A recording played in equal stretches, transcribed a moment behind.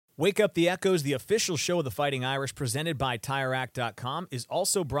Wake Up the Echoes, the official show of the Fighting Irish, presented by TireRack.com, is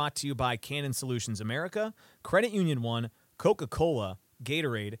also brought to you by Cannon Solutions America, Credit Union One, Coca-Cola,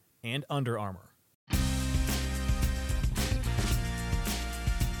 Gatorade, and Under Armour.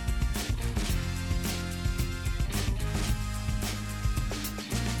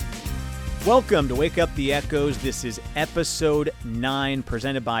 Welcome to Wake Up the Echoes. This is episode 9,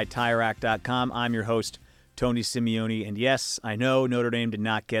 presented by TireRack.com. I'm your host, Tony Simeone, and yes, I know Notre Dame did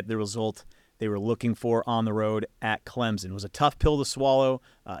not get the result they were looking for on the road at Clemson. It was a tough pill to swallow,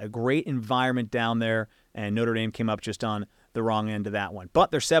 a great environment down there, and Notre Dame came up just on the wrong end of that one. But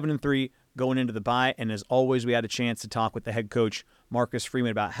they're 7-3 going into the bye, and as always, we had a chance to talk with the head coach, Marcus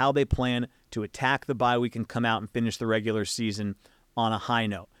Freeman, about how they plan to attack the bye week and come out and finish the regular season on a high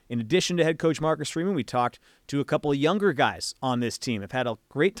note. In addition to head coach Marcus Freeman, we talked to a couple of younger guys on this team. I've had a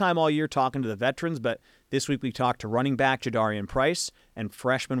great time all year talking to the veterans, but this week we talked to running back Jadarian and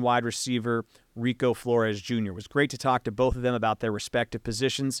freshman wide receiver Rico Flores Jr. It was great to talk to both of them about their respective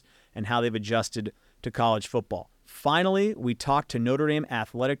positions and how they've adjusted to college football. Finally, we talked to Notre Dame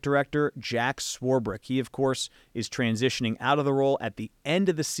athletic director Jack Swarbrick. He, of course, is transitioning out of the role at the end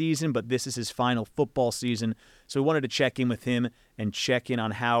of the season, but this is his final football season. So we wanted to check in with him and check in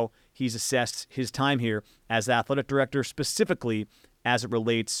on how he's assessed his time here as athletic director, specifically as it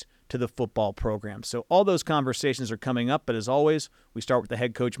relates to the football program. So all those conversations are coming up, but as always, we start with the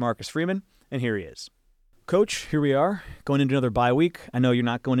head coach Marcus Freeman, and here he is. Coach, here we are, going into another bye week. I know you're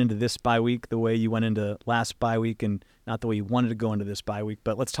not going into this bye week the way you went into last bye week and not the way you wanted to go into this bye week,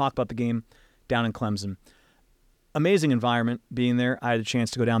 but let's talk about the game down in Clemson. Amazing environment being there. I had a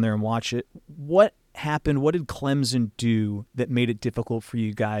chance to go down there and watch it. What happened? What did Clemson do that made it difficult for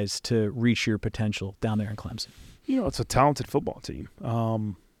you guys to reach your potential down there in Clemson? You know, it's a talented football team.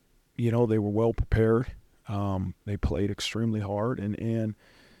 They were well prepared. They played extremely hard, and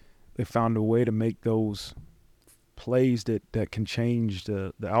they found a way to make those plays that can change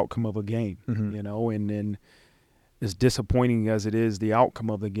the outcome of a game, and then as disappointing as it is, the outcome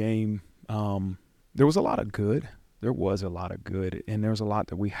of the game, there was a lot of good. There was a lot of good, and there's a lot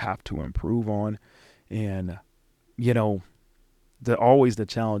that we have to improve on. And, always the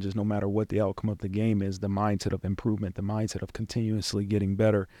challenge is, no matter what the outcome of the game is, the mindset of improvement, the mindset of continuously getting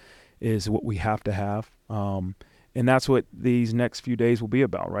better is what we have to have. And that's what these next few days will be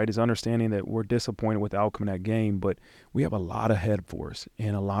about, right, is understanding that we're disappointed with the outcome of that game, but we have a lot ahead for us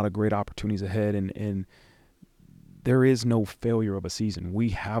and a lot of great opportunities ahead, and there is no failure of a season. We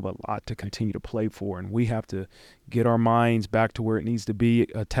have a lot to continue to play for, and we have to get our minds back to where it needs to be,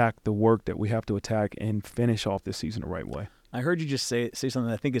 attack the work that we have to attack, and finish off this season the right way. I heard you just say something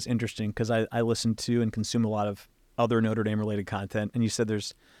that I think is interesting because I listen to and consume a lot of other Notre Dame-related content, and you said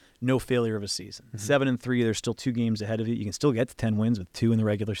there's no failure of a season. 7-3, there's still 2 games ahead of you. You can still get to 10 wins with 2 in the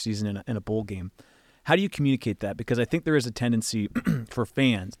regular season and a bowl game. How do you communicate that? Because I think there is a tendency for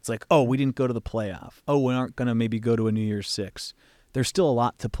fans. It's like, oh, we didn't go to the playoff. Oh, we aren't going to maybe go to a New Year's Six. There's still a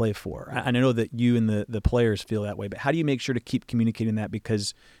lot to play for. And I know that you and the players feel that way, but how do you make sure to keep communicating that?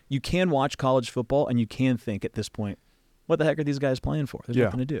 Because you can watch college football and you can think at this point, what the heck are these guys playing for? There's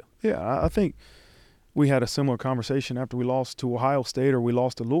nothing to do. Yeah, I think we had a similar conversation after we lost to Ohio State or we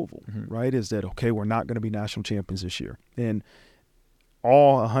lost to Louisville, right? Is that, okay, we're not going to be national champions this year. And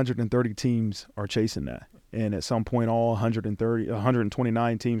all 130 teams are chasing that. And at some point, all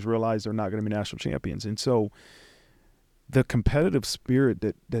 129 teams realize they're not going to be national champions. And so the competitive spirit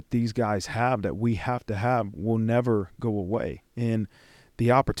that these guys have, that we have to have, will never go away. And the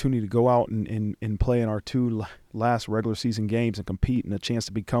opportunity to go out and play in our 2 last regular season games and compete, and a chance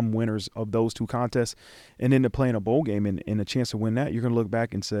to become winners of those 2 contests, and then to play in a bowl game and a chance to win that, you're going to look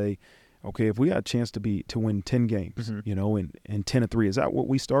back and say, okay, if we had a chance to win 10 games, and 10-3, is that what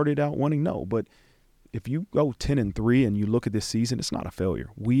we started out wanting? No, but if you go 10-3 and you look at this season, it's not a failure.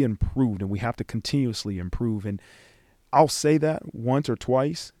 We improved, and we have to continuously improve. And I'll say that once or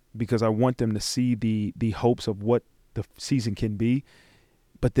twice because I want them to see the hopes of what the season can be.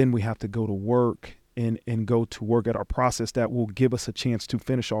 But then we have to go to work and go to work at our process that will give us a chance to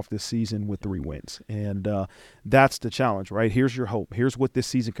finish off this season with 3 wins. And that's the challenge, right? Here's your hope. Here's what this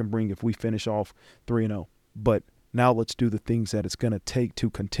season can bring if we finish off 3-0. But now let's do the things that it's going to take to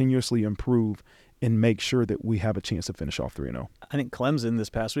continuously improve and make sure that we have a chance to finish off 3-0. I think Clemson this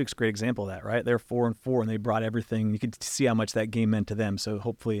past week is a great example of that, right? They're 4-4, and they brought everything. You could see how much that game meant to them, so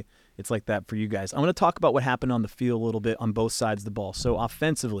hopefully it's like that for you guys. I want to talk about what happened on the field a little bit on both sides of the ball. So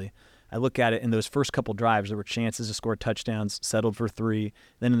offensively, I look at it in those first couple drives, there were chances to score touchdowns, settled for 3.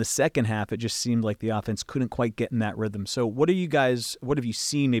 Then in the second half, it just seemed like the offense couldn't quite get in that rhythm. So what have you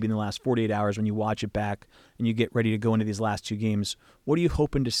seen maybe in the last 48 hours when you watch it back and you get ready to go into these last 2 games? What are you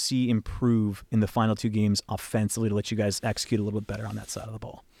hoping to see improve in the final 2 games offensively to let you guys execute a little bit better on that side of the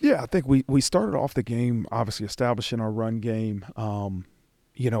ball? Yeah, I think we started off the game obviously establishing our run game,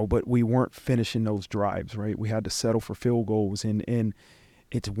 but we weren't finishing those drives, right? We had to settle for field goals, and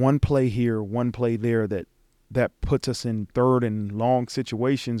it's one play here, one play there that puts us in third and long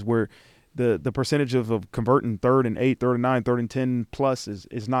situations where the percentage of converting 3rd and 8, 3rd and 9, 3rd and 10 plus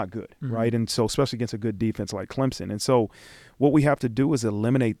is not good, right? And so especially against a good defense like Clemson. And so what we have to do is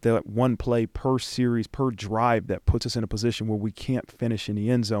eliminate that one play per series, per drive that puts us in a position where we can't finish in the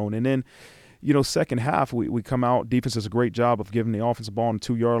end zone. And then, second half, we come out. Defense does a great job of giving the offensive ball on the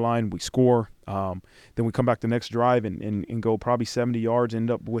 2-yard line. We score. Then we come back the next drive and go probably 70 yards,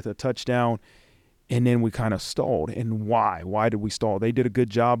 end up with a touchdown. And then we kind of stalled. And why? Why did we stall? They did a good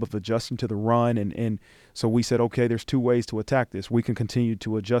job of adjusting to the run. And so we said, okay, there's 2 ways to attack this. We can continue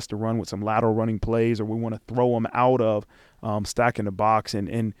to adjust the run with some lateral running plays, or we want to throw them out of stacking the box.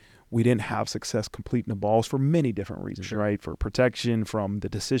 And we didn't have success completing the balls for many different reasons, sure. right? For protection, from the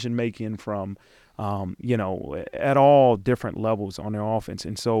decision-making, from, at all different levels on their offense.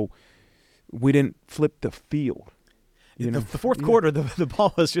 And so we didn't flip the field. The fourth quarter, the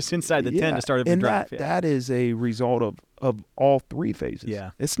ball was just inside the 10 to start the drive. That is a result of all 3 phases.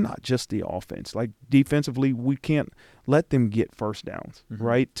 Yeah. It's not just the offense. Like defensively, we can't let them get first downs,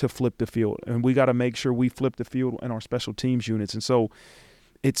 right, to flip the field. And we got to make sure we flip the field in our special teams units. And so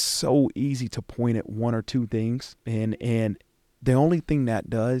it's so easy to point at 1 or 2 things. And the only thing that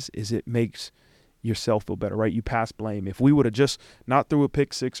does is it makes yourself feel better, right? You pass blame. If we would have just not threw a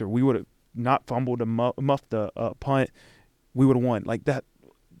pick 6, or we would have not fumbled and muffed the punt, we would have won. Like that,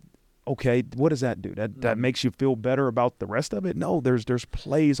 okay, what does that do? That makes you feel better about the rest of it? No, there's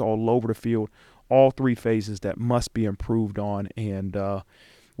plays all over the field, all 3 phases that must be improved on, and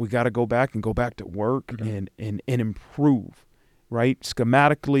we got to go back to work and improve, right?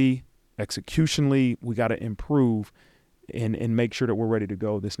 Schematically, executionally, we got to improve and make sure that we're ready to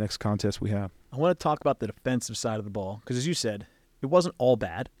go this next contest we have. I want to talk about the defensive side of the ball because, as you said, it wasn't all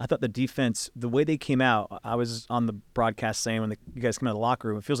bad. I thought the defense, the way they came out, I was on the broadcast saying when you guys come out of the locker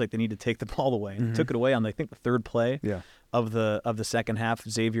room, it feels like they need to take the ball away. And they took it away on, I think, the 3rd play of the second half.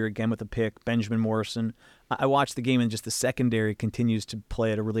 Xavier again with a pick, Benjamin Morrison. I watched the game, and just the secondary continues to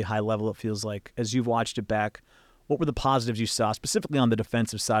play at a really high level, it feels like. As you've watched it back, what were the positives you saw, specifically on the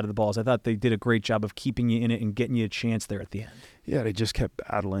defensive side of the balls? I thought they did a great job of keeping you in it and getting you a chance there at the end. Yeah, they just kept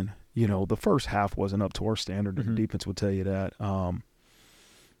battling. The first half wasn't up to our standard. The defense will tell you that.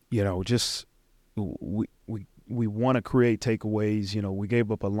 Just we want to create takeaways. We gave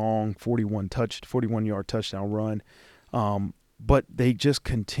up a long 41-yard touchdown run, but they just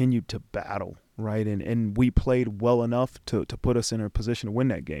continued to battle, right? And we played well enough to put us in a position to win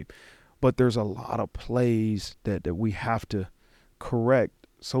that game. But there's a lot of plays that we have to correct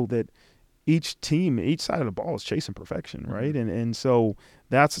so that each side of the ball is chasing perfection, right? And so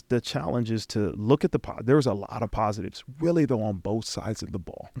that's the challenge, is to look at there's a lot of positives, really, though, on both sides of the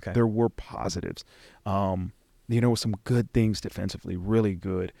ball. Okay. There were positives. Some good things defensively, really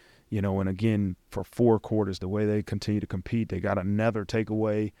good. And again, for 4 quarters, the way they continue to compete, they got another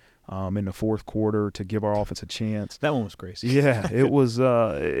takeaway in the 4th quarter to give our offense a chance. That one was crazy. Yeah, it was.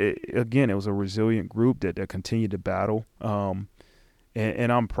 It was a resilient group that continued to battle.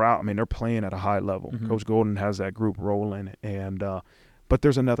 And I'm proud. I mean, they're playing at a high level. Coach Golden has that group rolling, but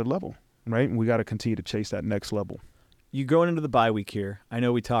there's another level, right? And we got to continue to chase that next level. You going into the bye week here, I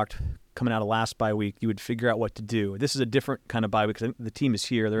know we talked coming out of last bye week, you would figure out what to do. This is a different kind of bye week because the team is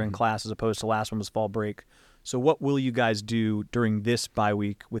here. They're in class as opposed to last one was fall break. So what will you guys do during this bye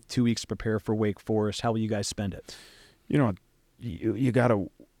week with 2 weeks to prepare for Wake Forest? How will you guys spend it? You got to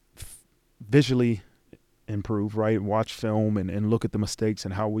visually improve, right? Watch film and look at the mistakes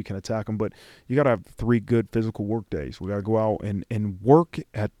and how we can attack them. But you got to have 3 good physical work days. We got to go out and work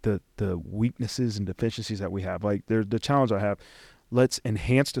at the weaknesses and deficiencies that we have. Like the challenge I have, let's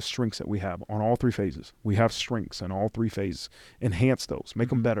enhance the strengths that we have on all 3 phases. We have strengths in all 3 phases. Enhance those, make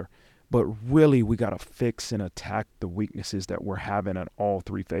them better. But really, we got to fix and attack the weaknesses that we're having at all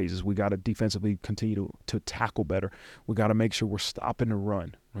 3 phases. We got to defensively continue to tackle better. We got to make sure we're stopping the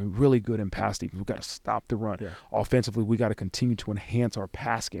run. We're really good in pass defense. We got to stop the run. Yeah. Offensively, we got to continue to enhance our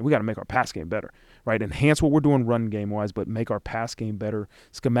pass game. We got to make our pass game better, right? Enhance what we're doing run game-wise, but make our pass game better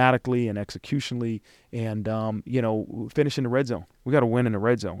schematically and executionally, and, finish in the red zone. We got to win in the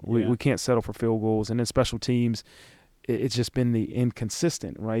red zone. We can't settle for field goals. And then special teams, it's just been the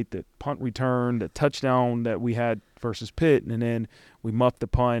inconsistent, right? The punt return, the touchdown that we had versus Pitt, and then we muffed the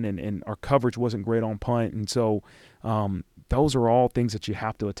punt, and our coverage wasn't great on punt. And so those are all things that you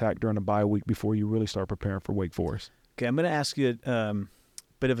have to attack during the bye week before you really start preparing for Wake Forest. Okay, I'm going to ask you a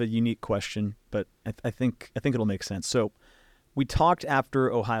bit of a unique question, but I think it'll make sense. So we talked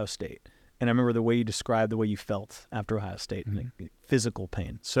after Ohio State, and I remember the way you described the way you felt after Ohio State, like physical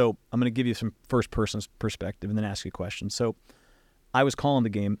pain. So I'm going to give you some first-person perspective and then ask you a question. So I was calling the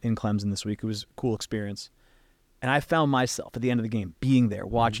game in Clemson this week. It was a cool experience. And I found myself at the end of the game being there,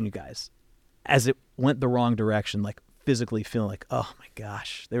 watching you guys, as it went the wrong direction, like physically feeling like, oh, my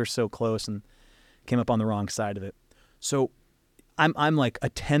gosh, they were so close and came up on the wrong side of it. So I'm like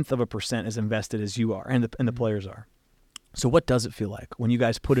 1/10% as invested as you are and the players are. So what does it feel like when you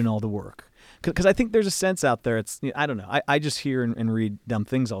guys put in all the work? Because I think there's a sense out there. I don't know. I just hear and read dumb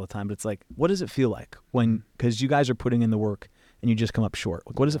things all the time, but it's like, what does it feel like because you guys are putting in the work and you just come up short?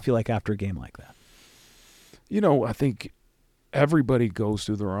 Like, what does it feel like after a game like that? I think everybody goes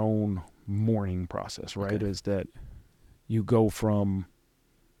through their own mourning process, right? Okay. Is that you go from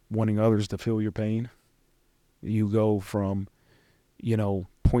wanting others to feel your pain. You go from,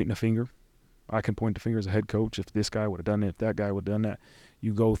 pointing a finger. I can point the finger as a head coach if this guy would have done it, if that guy would have done that.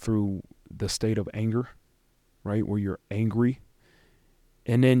 You go through the state of anger, right, where you're angry.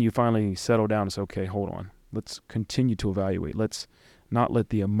 And then you finally settle down and say, okay, hold on. Let's continue to evaluate. Let's not let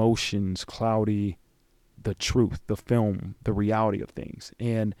the emotions cloudy the truth, the film, the reality of things.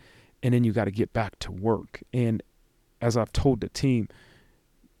 And then you got to get back to work. And as I've told the team,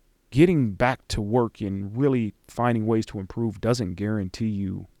 getting back to work and really finding ways to improve doesn't guarantee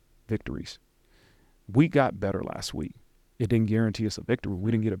you victories. We got better last week. It didn't guarantee us a victory.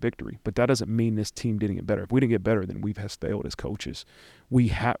 We didn't get a victory. But that doesn't mean this team didn't get better. If we didn't get better, then we've failed as coaches.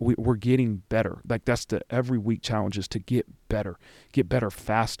 We're getting better. Like, that's the every week challenge, is to get better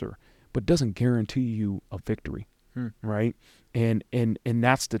faster. But it doesn't guarantee you a victory, right? And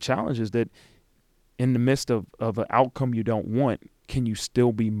that's the challenge, is that in the midst of an outcome you don't want, can you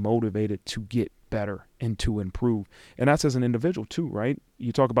still be motivated to get better and to improve? And that's as an individual too, right?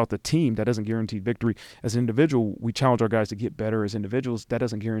 You talk about the team, that doesn't guarantee victory. As an individual, we challenge our guys to get better. As individuals, that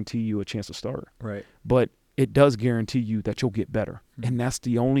doesn't guarantee you a chance to start. Right. But it does guarantee you that you'll get better. And that's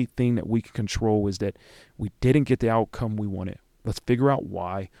the only thing that we can control, is that we didn't get the outcome we wanted. Let's figure out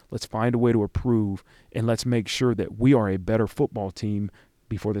why. Let's find a way to improve, and let's make sure that we are a better football team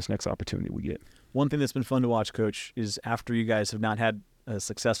before this next opportunity we get. One thing that's been fun to watch, Coach, is after you guys have not had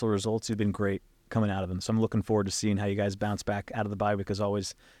successful results, you've been great coming out of them. So I'm looking forward to seeing how you guys bounce back out of the bye week. As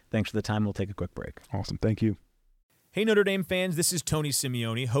always, thanks for the time. We'll take a quick break. Awesome. Thank you. Hey, Notre Dame fans, this is Tony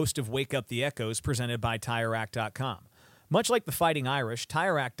Simeone, host of Wake Up the Echoes, presented by TireRack.com. Much like the Fighting Irish,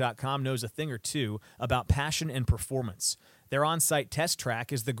 TireRack.com knows a thing or two about passion and performance. Their on-site test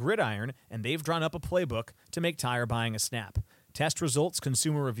track is the gridiron, and they've drawn up a playbook to make tire buying a snap. Test results,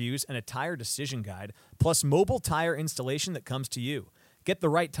 consumer reviews, and a tire decision guide, plus mobile tire installation that comes to you. Get the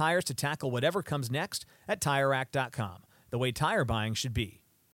right tires to tackle whatever comes next at TireRack.com, the way tire buying should be.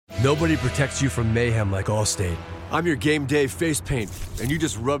 Nobody protects you from mayhem like Allstate. I'm your game day face paint, and you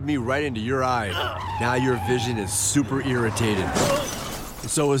just rubbed me right into your eye. Now your vision is super irritated. And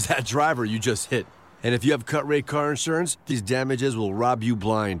so is that driver you just hit. And if you have cut-rate car insurance, these damages will rob you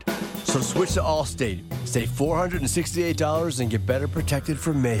blind. So switch to Allstate. Save $468 and get better protected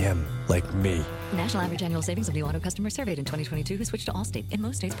from mayhem like me. National average annual savings of new auto customers surveyed in 2022 who switched to Allstate. In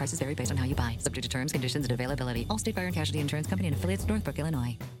most states, prices vary based on how you buy. Subject to terms, conditions, and availability. Allstate Fire and Casualty Insurance Company and affiliates, Northbrook,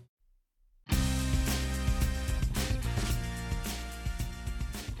 Illinois.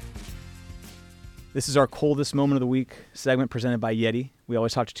 This is our coldest moment of the week segment presented by Yeti. We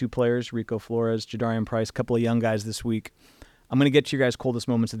always talk to two players, Rico, Flores, Jadarian Price, a couple of young guys this week. I'm going to get to your guys' coldest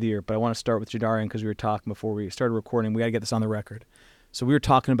moments of the year, but I want to start with Jadarian because we were talking before we started recording. We got to get this on the record. So we were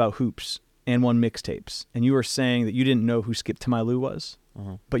talking about hoops and one mixtapes, and you were saying that you didn't know who Skip to My Lou was,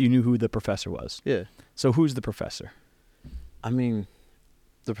 but you knew who the professor was. Yeah. So who's the professor? I mean,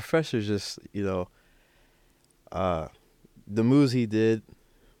 the professor's just, the moves he did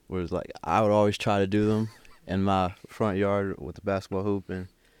was like, I would always try to do them in my front yard with the basketball hoop. And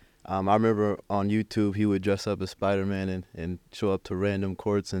I remember on YouTube, he would dress up as Spider-Man and show up to random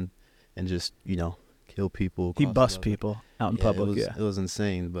courts and just, kill people. He busts people out in public, It was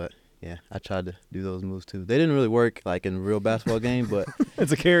insane, but yeah, I tried to do those moves too. They didn't really work like in a real basketball game, but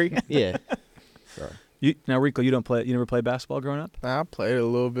it's a carry. Yeah. So. Now, Rico, you never played basketball growing up? I played a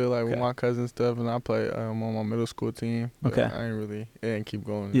little bit with my cousins and stuff, and I played on my middle school team. But I didn't keep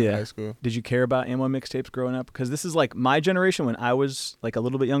going in high school. Did you care about Ammo mixtapes growing up? Because this is like my generation. When I was like a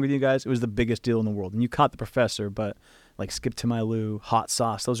little bit younger than you guys, it was the biggest deal in the world. And you caught the professor, but like Skip to My Lou, Hot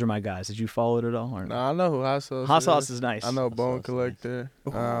Sauce, those are my guys. Did you follow it at all? Or? No, I know who Hot Sauce is. Hot Sauce is nice. I know Bone Collector,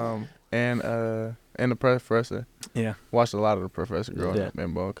 and the Professor. Yeah. Watched a lot of the Professor growing up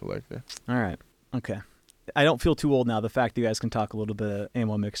and Bone Collector. All right. Okay. I don't feel too old now, the fact that you guys can talk a little bit of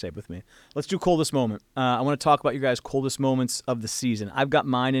Ammo mixtape with me. Let's do coldest moment. I want to talk about your guys' coldest moments of the season. I've got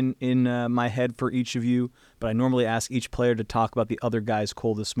mine in my head for each of you, but I normally ask each player to talk about the other guy's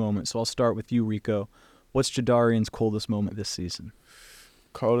coldest moment. So I'll start with you, Rico. What's Jadarian's coldest moment this season?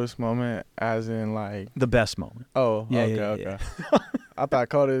 Coldest moment as in like... The best moment. Oh, yeah, okay. Yeah. I thought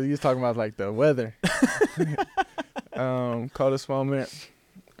coldest, you was talking about like the weather. Coldest moment,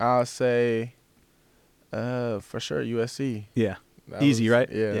 I'll say... for sure, USC. Yeah. Easy, right?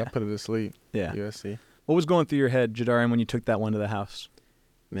 Yeah, I put it to sleep. Yeah. USC. What was going through your head, Jadarian, when you took that one to the house?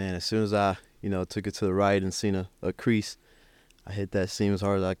 Man, as soon as I, took it to the right and seen a crease, I hit that seam as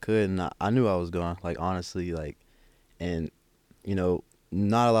hard as I could, and I knew I was going, like, honestly, like, and,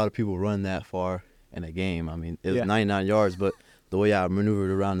 not a lot of people run that far in a game. I mean, it was 99 yards, but the way I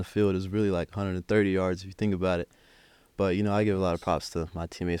maneuvered around the field is really like 130 yards if you think about it. But, I give a lot of props to my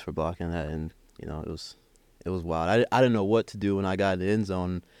teammates for blocking that, and, it was wild. I didn't know what to do when I got in the end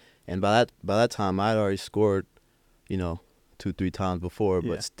zone, and by that time I had already scored, 2-3 times before.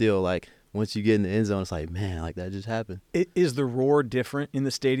 But still, like once you get in the end zone, it's like, man, like that just happened. Is the roar different in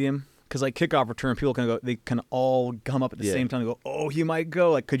the stadium? Because like kickoff return, people they kind of all come up at the same time and go, oh, he might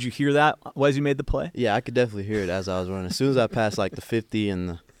go. Like, could you hear that as you made the play? Yeah, I could definitely hear it as I was running. As soon as I passed like the 50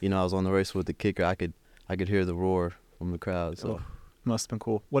 and I was on the race with the kicker, I could hear the roar from the crowd. So. Must have been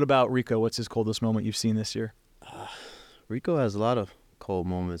cool. What about Rico? What's his coldest moment you've seen this year? Rico has a lot of cold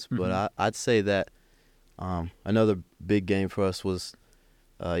moments, but I'd say that another big game for us was,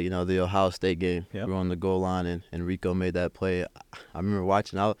 the Ohio State game. Yep. We were on the goal line, and Rico made that play. I remember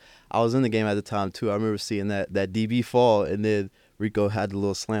watching. I was in the game at the time, too. I remember seeing that DB fall, and then Rico had the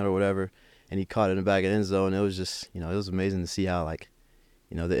little slant or whatever, and he caught it in the back of the end zone. It was just, it was amazing to see how, like,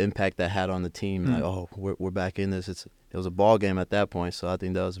 the impact that had on the team. Like, oh, we're back in this. It was a ball game at that point, so I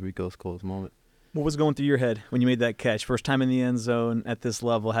think that was Rico's coolest moment. What was going through your head when you made that catch? First time in the end zone at this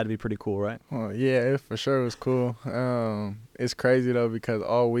level had to be pretty cool, right? Oh, yeah, it for sure was cool. It's crazy, though, because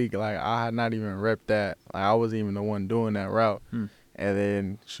all week, like, I had not even repped that. Like, I wasn't even the one doing that route. And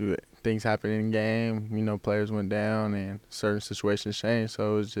then, things happened in the game. Players went down and certain situations changed.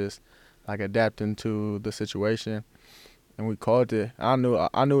 So it was just, like, adapting to the situation. And we called it. I knew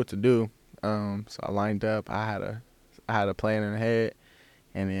what to do. So I lined up. I had a plan in the head,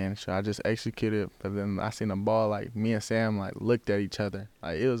 and then I just executed. But then I seen the ball, like me and Sam like looked at each other.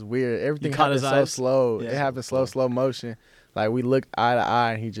 Like it was weird. Everything happened so slow. Yeah. It happened slow motion. Like we looked eye to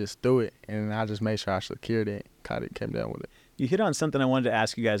eye, and he just threw it, and I just made sure I secured it, caught it, came down with it. You hit on something I wanted to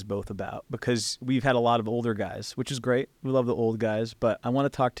ask you guys both about, because we've had a lot of older guys, which is great. We love the old guys, but I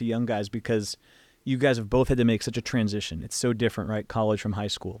want to talk to young guys because you guys have both had to make such a transition. It's so different, right? College from high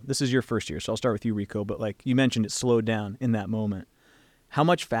school. This is your first year, so I'll start with you, Rico. But like you mentioned, it slowed down in that moment. How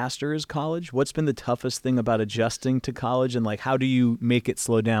much faster is college? What's been the toughest thing about adjusting to college, and like how do you make it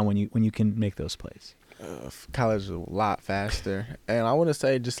slow down when you can make those plays? College is a lot faster, and I wouldn't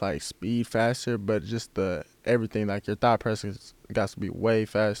say just like speed faster, but just everything. Like your thought process got to be way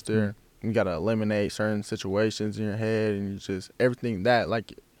faster. You got to eliminate certain situations in your head, and you just everything that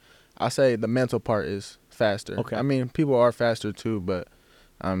like. I say the mental part is faster. Okay. I mean, people are faster too, but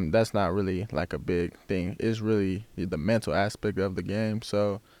that's not really like a big thing. It's really the mental aspect of the game.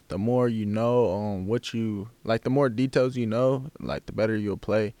 So the more you know on the more details you know, like the better you'll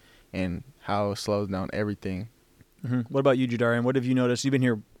play and how it slows down everything. What about you, Jadarian? What have you noticed? You've been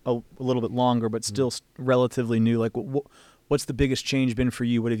here a little bit longer, but still relatively new. Like, what's the biggest change been for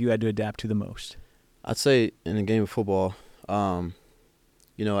you? What have you had to adapt to the most? I'd say in the game of football,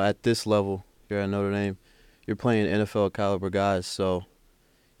 at this level, you're at Notre Dame, you're playing NFL caliber guys. So,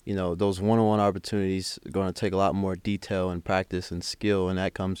 those one-on-one opportunities are going to take a lot more detail and practice and skill, and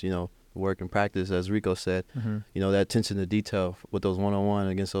that comes, work and practice, as Rico said. That attention to detail with those one-on-one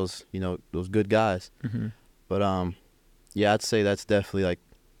against those, those good guys. But, I'd say that's definitely like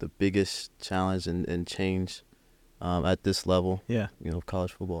the biggest challenge and change at this level. Yeah.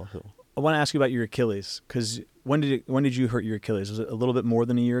 College football. So. I want to ask you about your Achilles, because when did you hurt your Achilles? Was it a little bit more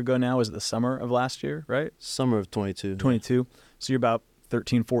than a year ago now? Was it the summer of last year, right? Summer of 22. 22. So you're about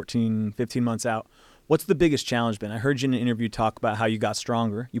 13, 14, 15 months out. What's the biggest challenge been? I heard you in an interview talk about how you got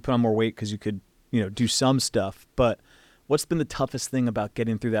stronger. You put on more weight because you could do some stuff. But what's been the toughest thing about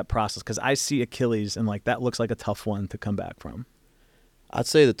getting through that process? Because I see Achilles, and like that looks like a tough one to come back from. I'd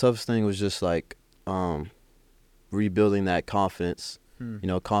say the toughest thing was just like rebuilding that confidence.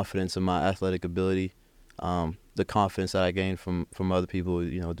 Confidence in my athletic ability. The confidence that I gained from other people.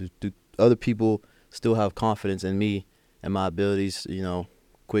 Do other people still have confidence in me and my abilities?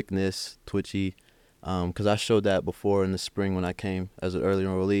 Quickness, twitchy. Because I showed that before in the spring when I came as an early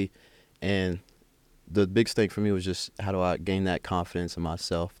enrollee, and the biggest thing for me was just how do I gain that confidence in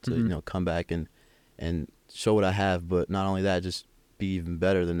myself to come back and show what I have, but not only that, just be even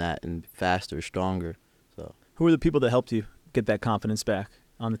better than that and faster, stronger. So who are the people that helped you get that confidence back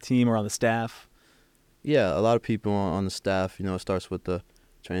on the team or on the staff? Yeah, a lot of people on the staff. It starts with the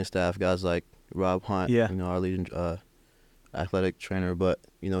training staff, guys like Rob Hunt, our leading athletic trainer, but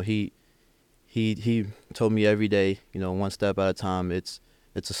he told me every day, one step at a time. It's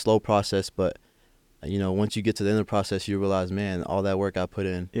a slow process, but once you get to the end of the process, you realize, man, all that work I put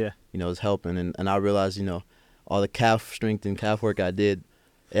in, is helping. And I realized, all the calf strength and calf work I did,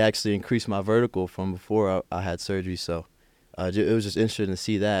 it actually increased my vertical from before I had surgery. So it was just interesting to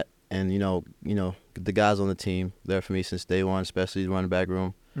see that. And the guys on the team there for me since day one, especially the running back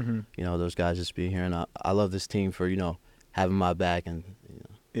room. Those guys just being here, and I love this team for having my back and.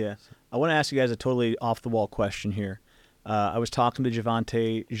 Yeah. I want to ask you guys a totally off-the-wall question here. I was talking to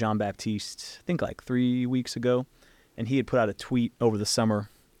Javante Jean-Baptiste, I think like 3 weeks ago, and he had put out a tweet over the summer.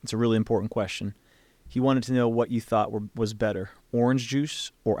 It's a really important question. He wanted to know what you thought was better, orange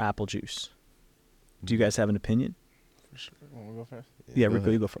juice or apple juice. Do you guys have an opinion? For sure. Want to go first? Yeah,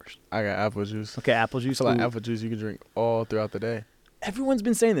 Rico, you go first. I got apple juice. Okay, apple juice. I feel like apple juice you can drink all throughout the day. Everyone's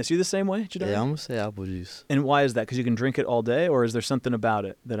been saying this. You the same way, Jadarian? Yeah, I'm going to say apple juice. And why is that? Because you can drink it all day, or is there something about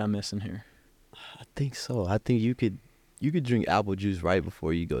it that I'm missing here? I think so. I think you could drink apple juice right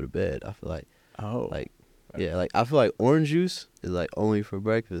before you go to bed. I feel like. Oh. I feel like orange juice is like only for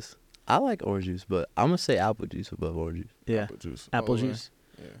breakfast. I like orange juice, but I'm going to say apple juice above orange juice. Yeah. Apple juice. Apple juice.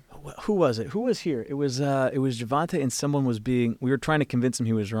 Yeah. Who was it? Who was here? It was Javante, and someone was we were trying to convince him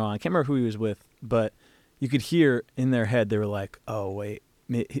he was wrong. I can't remember who he was with, but you could hear in their head, they were like, oh, wait.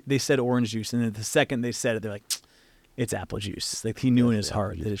 They said orange juice, and then the second they said it, they're like, it's apple juice. Like he knew in his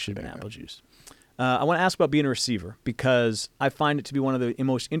heart that it should have been apple juice. I want to ask about being a receiver because I find it to be one of the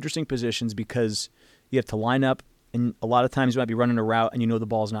most interesting positions because you have to line up, and a lot of times you might be running a route and the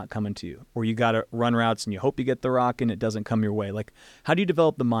ball's not coming to you, or you got to run routes and you hope you get the rock and it doesn't come your way. Like, how do you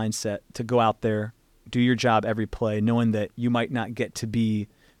develop the mindset to go out there, do your job every play, knowing that you might not get to be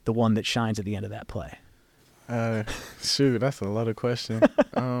the one that shines at the end of that play? Shoot, that's a lot of questions.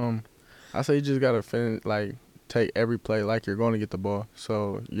 I say you just gotta take every play like you're going to get the ball,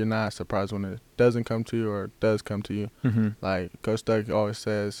 so you're not surprised when it doesn't come to you or it does come to you. Like Coach Doug always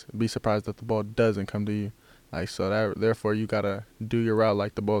says, be surprised that the ball doesn't come to you. Like so therefore you gotta do your route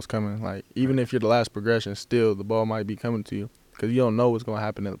like the ball's coming. Like even if you're the last progression, still the ball might be coming to you because you don't know what's gonna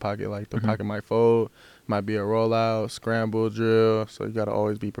happen in the pocket. Like the pocket might fold, might be a rollout, scramble, drill. So you gotta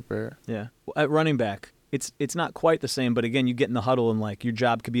always be prepared. Yeah, at running back. It's not quite the same, but again, you get in the huddle and like your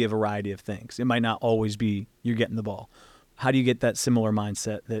job could be a variety of things. It might not always be you're getting the ball. How do you get that similar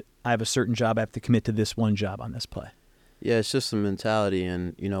mindset that I have a certain job, I have to commit to this one job on this play? Yeah, it's just a mentality,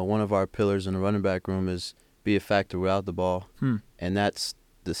 and one of our pillars in the running back room is be a factor without the ball, and that's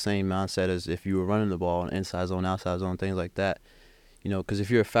the same mindset as if you were running the ball, inside zone, outside zone, things like that. Because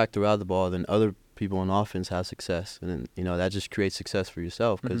if you're a factor without the ball, then other people on offense have success, and then that just creates success for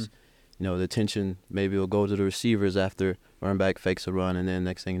yourself because. The attention maybe will go to the receivers after running back fakes a run, and then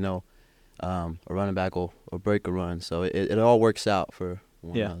next thing you know, a running back will break a run. So it all works out for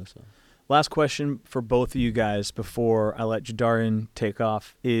one another. So. Last question for both of you guys before I let Jadarian take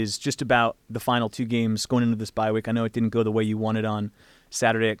off is just about the final two games going into this bye week. I know it didn't go the way you wanted on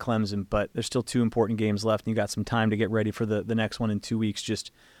Saturday at Clemson, but there's still two important games left, and you got some time to get ready for the next one in 2 weeks.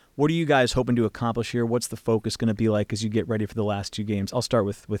 Just what are you guys hoping to accomplish here? What's the focus going to be like as you get ready for the last two games? I'll start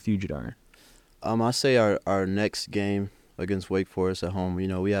with you, Jadarian. I say our next game against Wake Forest at home,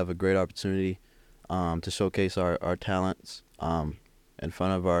 we have a great opportunity to showcase our talents in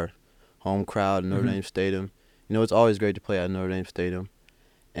front of our home crowd in Notre Dame Stadium. It's always great to play at Notre Dame Stadium.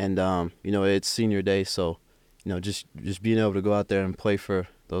 And, it's senior day, so, just being able to go out there and play for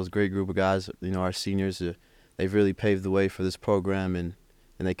those great group of guys, our seniors, they've really paved the way for this program, and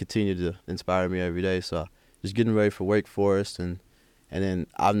they continue to inspire me every day. So just getting ready for Wake Forest, and then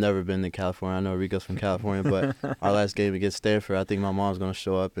I've never been to California. I know Rico's from California, but our last game against Stanford, I think my mom's going to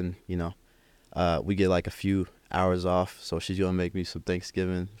show up, and, we get like a few hours off, so she's going to make me some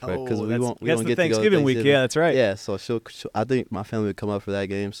Thanksgiving. Because we won't get Thanksgiving to go to week. Yeah, that's right. Yeah, so I think my family would come up for that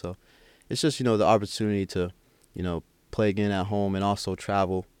game. So, it's just, the opportunity to, play again at home and also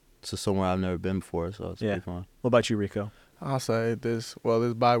travel to somewhere I've never been before. So it's pretty fun. What about you, Rico? I'll say this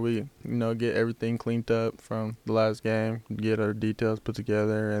bye week, get everything cleaned up from the last game, get our details put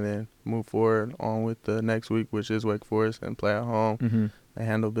together, and then move forward on with the next week, which is Wake Forest, and play at home and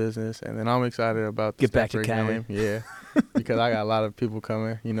handle business. And then I'm excited about the get back to Cali. game. Yeah, because I got a lot of people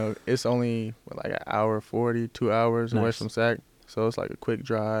coming. It's only like an hour 40, 2 hours away from Sac, so it's like a quick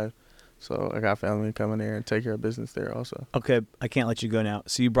drive. So I got family coming there and take care of business there also. Okay, I can't let you go now.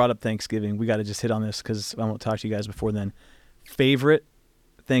 So you brought up Thanksgiving. We got to just hit on this because I won't talk to you guys before then. Favorite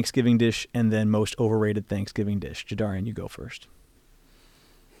Thanksgiving dish and then most overrated Thanksgiving dish. Jadarian, you go first.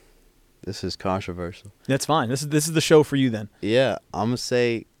 This is controversial. That's fine. This is the show for you then. Yeah, I'm going to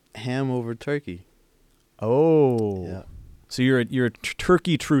say ham over turkey. Oh. Yeah. So you're a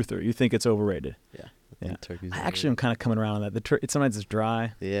turkey truther. You think it's overrated. Yeah. Yeah. Turkey's Actually, I'm kind of coming around on that. Sometimes it's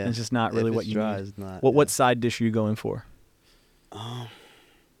dry. Yeah. It's just not really what you dry, need. it's not. What side dish are you going for?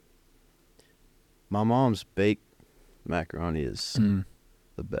 My mom's baked macaroni is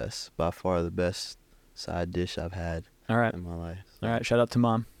the best. By far the best side dish I've had in my life. So. All right. Shout out to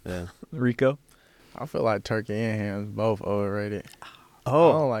Mom. Yeah. Rico? I feel like turkey and ham is both overrated. Oh.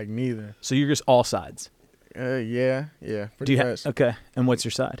 I don't like neither. So you're just all sides? Yeah. Pretty much. Okay. And what's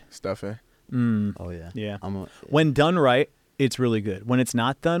your side? Stuffing. Oh, yeah. Yeah. When done right, it's really good. When it's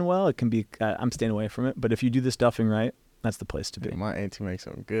not done well, it can be I'm staying away from it. But if you do the stuffing right, that's the place to be. Yeah, my auntie makes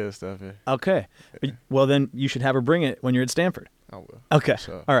some good stuffing. Okay. Yeah. Well, then you should have her bring it when you're at Stanford. I will. Okay.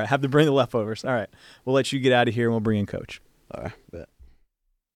 Sure. All right. Have to bring the leftovers. All right. We'll let you get out of here and we'll bring in Coach. All right. Bet.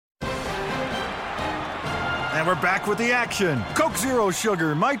 And we're back with the action. Coke Zero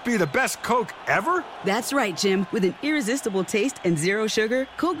Sugar might be the best Coke ever. That's right, Jim. With an irresistible taste and zero sugar,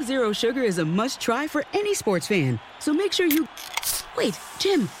 Coke Zero Sugar is a must-try for any sports fan. So make sure you... Wait,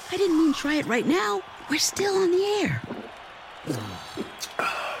 Jim, I didn't mean try it right now. We're still on the air.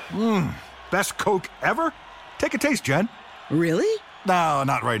 Best Coke ever? Take a taste, Jen. Really? No,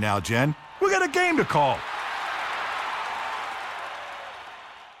 not right now, Jen. We got a game to call.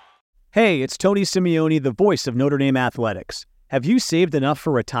 Hey, it's Tony Simeone, the voice of Notre Dame Athletics. Have you saved enough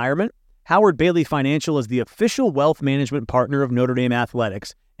for retirement? Howard Bailey Financial is the official wealth management partner of Notre Dame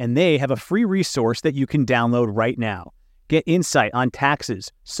Athletics, and they have a free resource that you can download right now. Get insight on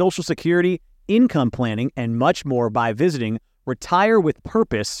taxes, Social Security, income planning, and much more by visiting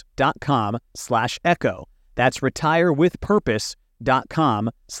retirewithpurpose.com/echo. That's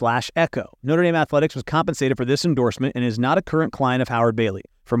retirewithpurpose.com/echo. Notre Dame Athletics was compensated for this endorsement and is not a current client of Howard Bailey.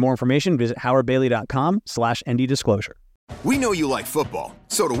 For more information, visit howardbailey.com/ND-disclosure. We know you like football.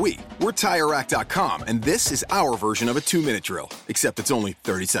 So do we. We're TireRack.com, and this is our version of a 2-minute drill, except it's only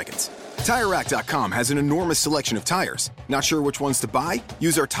 30 seconds. TireRack.com has an enormous selection of tires. Not sure which ones to buy?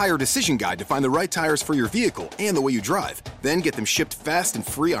 Use our Tire Decision Guide to find the right tires for your vehicle and the way you drive. Then get them shipped fast and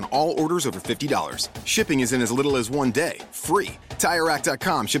free on all orders over $50. Shipping is in as little as 1 day, free.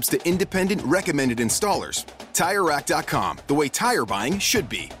 TireRack.com ships to independent, recommended installers. TireRack.com, the way tire buying should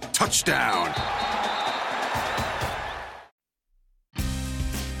be. Touchdown!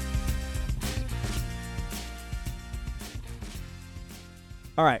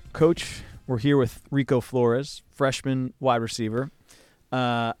 All right, Coach, we're here with Rico Flores, freshman wide receiver.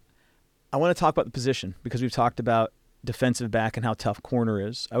 I want to talk about the position because we've talked about defensive back and how tough corner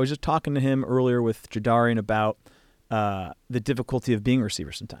is. I was just talking to him earlier with Jadarian about the difficulty of being a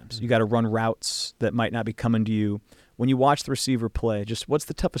receiver sometimes. You got to run routes that might not be coming to you. When you watch the receiver play, just what's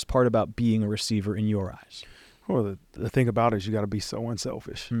the toughest part about being a receiver in your eyes? Well, the thing about it is you got to be so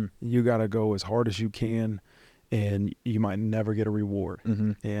unselfish. You got to go as hard as you can, and you might never get a reward.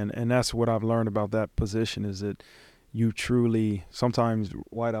 And that's what I've learned about that position is that you truly – sometimes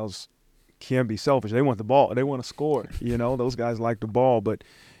wideouts can be selfish. They want the ball. They want to score. You know, those guys like the ball, but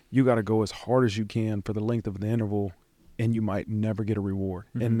you got to go as hard as you can for the length of the interval, and you might never get a reward.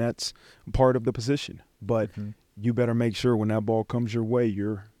 And that's part of the position. But you better make sure when that ball comes your way,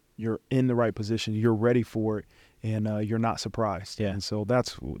 you're in the right position, you're ready for it, and you're not surprised. Yeah. And so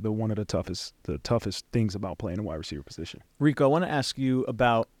that's one of the toughest things about playing a wide receiver position. Rico, I want to ask you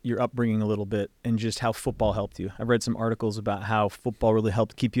about your upbringing a little bit and just how football helped you. I've read some articles about how football really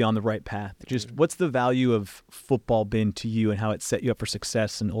helped keep you on the right path. Just what's the value of football been to you and how it set you up for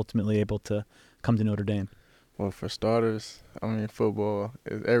success and ultimately able to come to Notre Dame? Well, for starters, I mean, football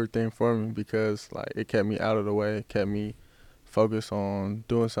is everything for me because, like, it kept me out of the way. It kept me focused on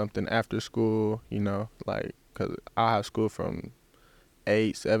doing something after school, you know, like, because I have school from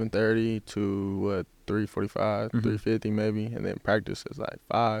 7:30 to 3:45, 3:50 maybe, and then practice is like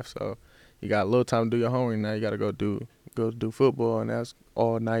 5. So you got a little time to do your homework. Now you got to go do go do football, and that's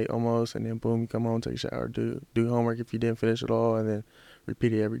all night almost, and then boom, you come home, take a shower, do homework if you didn't finish it all, and then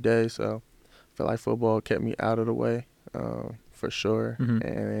repeat it every day. So I feel like football kept me out of the way for sure. And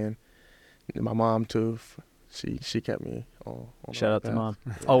then my mom too, she kept me on Shout out path. to mom.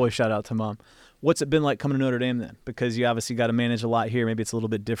 Yeah. Always shout out to mom. What's it been like coming to Notre Dame then? Because you obviously got to manage a lot here. Maybe it's a little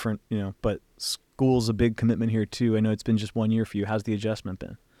bit different, but school's a big commitment here too. I know it's been just 1 year for you. How's the adjustment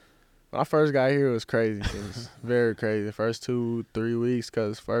been? When I first got here, it was crazy. It was very crazy. The first 2-3 weeks,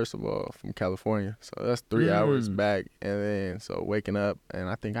 because first of all, from California, so that's 3 hours back, and then so waking up, and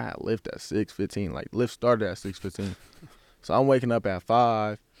I think I had lift at 6:15. Like lift started at 6:15, so I'm waking up at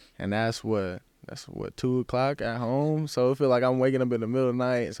 5, and that's what 2:00 at home. So it feel like I'm waking up in the middle of the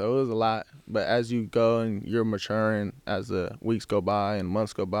night. So it was a lot. But as you go and you're maturing as the weeks go by and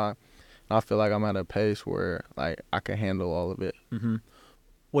months go by, I feel like I'm at a pace where like I can handle all of it.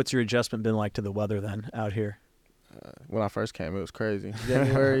 What's your adjustment been like to the weather then out here? When I first came, it was crazy.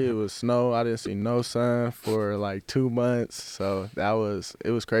 January, it was snow. I didn't see no sun for like 2 months. So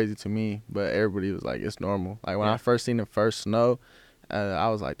it was crazy to me. But everybody was like, it's normal. Like when I first seen the first snow, I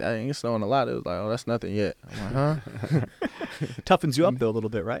was like, dang, it's snowing a lot. It was like, oh, that's nothing yet. I'm like, huh? Toughens you up though a little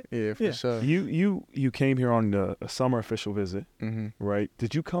bit, right? Yeah, for sure. You came here on a summer official visit, Mm-hmm. right?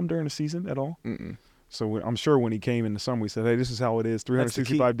 Did you come during the season at all? Mm-mm. So I'm sure when he came in the summer, we said, hey, this is how it is, That's the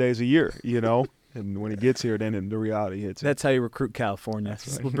key. 365 days a year, And when he gets here, then the reality hits him. That's how you recruit California.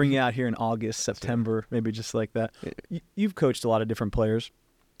 That's right. We'll bring you out here in August, September, maybe just like that. You've coached a lot of different players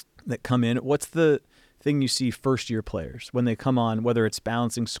that come in. What's the thing you see first-year players when they come on, whether it's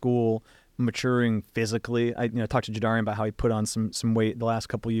balancing school, maturing physically? I talked to Jadarian about how he put on some weight the last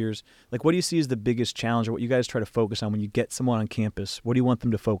couple of years. Like, what do you see as the biggest challenge, or what you guys try to focus on when you get someone on campus? What do you want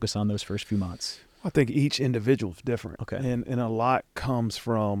them to focus on those first few months? I think each individual is different. Okay. And a lot comes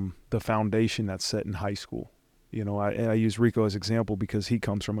from the foundation that's set in high school. I use Rico as example because he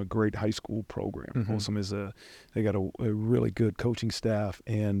comes from a great high school program. Folsom they got a really good coaching staff,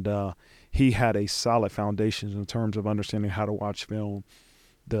 and he had a solid foundation in terms of understanding how to watch film,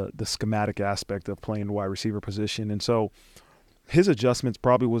 the schematic aspect of playing the wide receiver position. And so his adjustments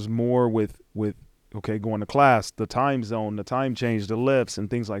probably was more with going to class, the time zone, the time change, the lifts and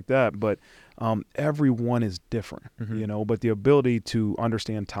things like that. But everyone is different, but the ability to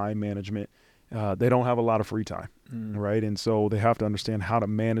understand time management, they don't have a lot of free time, right? And so they have to understand how to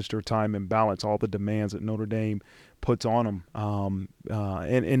manage their time and balance all the demands that Notre Dame puts on them.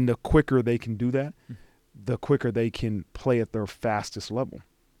 And the quicker they can do that, the quicker they can play at their fastest level,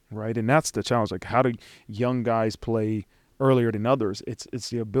 right? And that's the challenge. Like, how do young guys play earlier than others? It's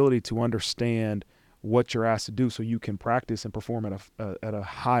the ability to understand what you're asked to do so you can practice and perform at a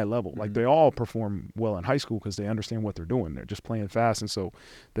high level. Like, they all perform well in high school because they understand what they're doing. They're just playing fast. And so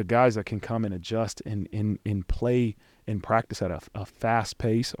the guys that can come and adjust and play and practice at a fast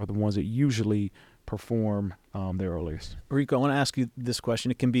pace are the ones that usually perform their earliest. Rico, I want to ask you this question.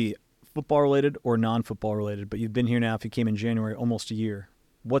 It can be football related or non-football related, but you've been here now, if you came in January, almost a year.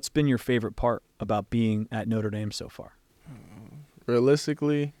 What's been your favorite part about being at Notre Dame so far?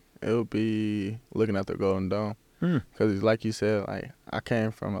 Realistically, it would be looking at the Golden Dome, because like you said, like I came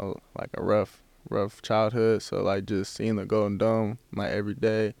from a rough childhood, so like just seeing the Golden Dome like every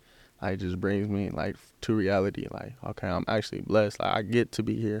day, like just brings me like to reality. Like, okay, I'm actually blessed. Like, I get to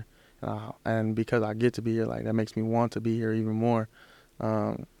be here, and because I get to be here, like that makes me want to be here even more.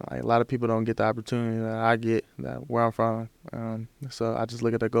 Like a lot of people don't get the opportunity that I get, that where I'm from. So I just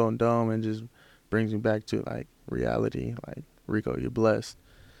look at the Golden Dome and just brings me back to like reality. Like, Rico, you're blessed.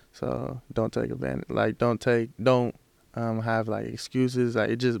 So don't take advantage. Like, don't have like excuses. Like,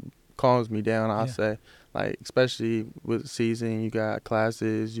 it just calms me down. I'll say, like, especially with the season, you got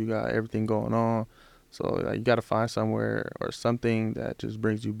classes, you got everything going on. So like, you got to find somewhere or something that just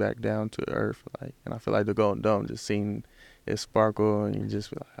brings you back down to earth. Like, and I feel like the Golden Dome, just seeing it sparkle, and you just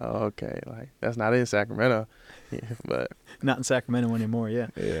be like, oh, okay, like that's not in Sacramento, but not in Sacramento anymore. Yeah,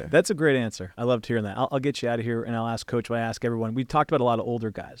 that's a great answer. I loved hearing that. I'll get you out of here, and I'll ask Coach what I ask everyone. We talked about a lot of older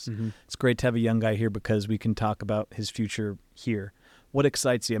guys. It's great to have a young guy here because we can talk about his future here. What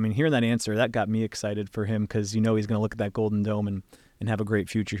excites you? I mean, hearing that answer, that got me excited for him because he's going to look at that Golden Dome and have a great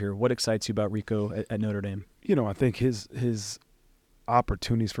future here. What excites you about Rico at Notre Dame? I think his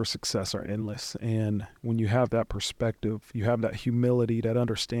opportunities for success are endless. And when you have that perspective, you have that humility, that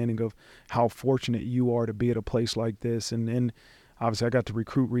understanding of how fortunate you are to be at a place like this. And obviously I got to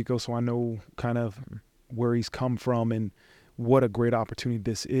recruit Rico, so I know kind of where he's come from and what a great opportunity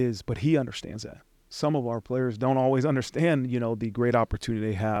this is. But he understands that. Some of our players don't always understand, the great opportunity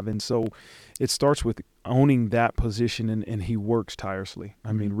they have. And so it starts with owning that position, and he works tirelessly.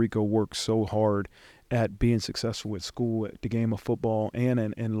 I mean, Rico works so hard at being successful at school, at the game of football, and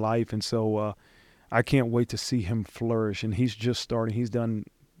in life. And so I can't wait to see him flourish. And he's just starting. He's done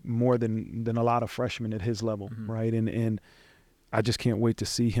more than a lot of freshmen at his level, right? And I just can't wait to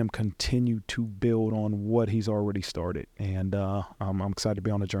see him continue to build on what he's already started. And I'm excited to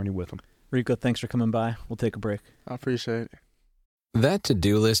be on the journey with him. Rico, thanks for coming by. We'll take a break. I appreciate it. That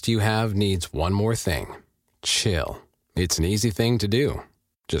to-do list you have needs one more thing. Chill. It's an easy thing to do.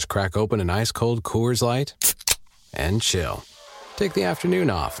 Just crack open an ice-cold Coors Light and chill. Take the afternoon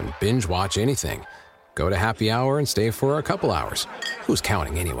off and binge watch anything. Go to happy hour and stay for a couple hours. Who's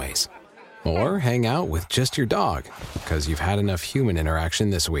counting anyways? Or hang out with just your dog, because you've had enough human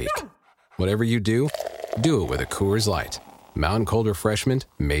interaction this week. Whatever you do it with a Coors Light. Mountain Cold Refreshment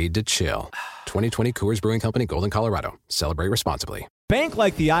made to chill. 2020 Coors Brewing Company, Golden, Colorado. Celebrate responsibly. Bank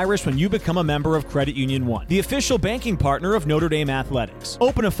like the Irish when you become a member of Credit Union One, the official banking partner of Notre Dame Athletics.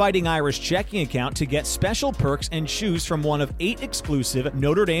 Open a Fighting Irish checking account to get special perks and choose from one of 8 exclusive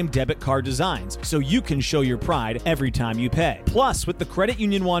Notre Dame debit card designs, so you can show your pride every time you pay. Plus, with the Credit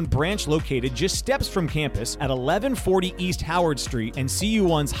Union One branch located just steps from campus at 1140 East Howard Street and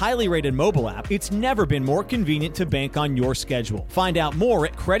CU1's highly rated mobile app, it's never been more convenient to bank on your schedule. Find out more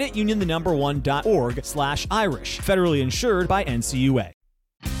at creditunion1.org/Irish. Federally insured by NCUA.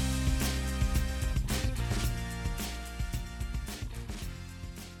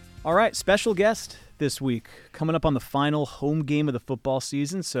 All right, special guest this week, coming up on the final home game of the football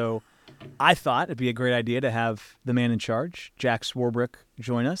season. So I thought it'd be a great idea to have the man in charge, Jack Swarbrick,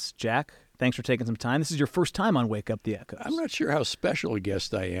 join us. Jack, thanks for taking some time. This is your first time on Wake Up the Echoes. I'm not sure how special a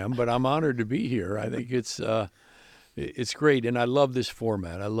guest I am, but I'm honored to be here. I think it's great, and I love this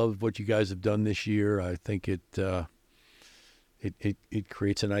format. I love what you guys have done this year. I think it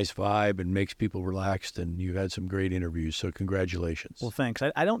creates a nice vibe and makes people relaxed, and you've had some great interviews, so congratulations. Well, thanks.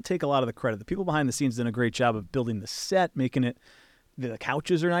 I don't take a lot of the credit. The people behind the scenes done a great job of building the set, making it – the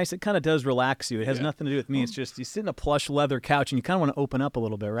couches are nice. It kind of does relax you. It has nothing to do with me. It's just you sit in a plush leather couch, and you kind of want to open up a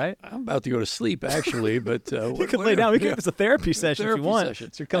little bit, right? I'm about to go to sleep, actually, but you could lay down. We could. It's a therapy session if you want. So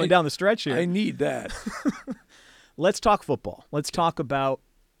you're coming down the stretch here. I need that. Let's talk football. Let's talk about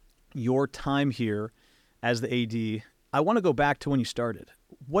your time here as the AD. I want to go back to when you started.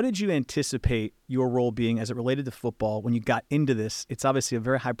 What did you anticipate your role being as it related to football when you got into this? It's obviously a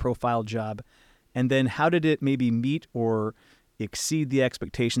very high-profile job. And then how did it maybe meet or exceed the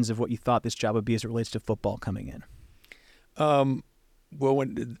expectations of what you thought this job would be as it relates to football coming in? Well,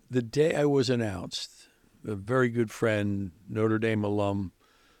 when the day I was announced, a very good friend, Notre Dame alum,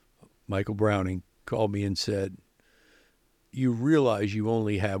 Michael Browning, called me and said, "You realize you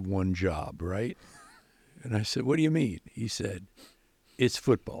only have one job, right?" And I said, "What do you mean?" He said, "It's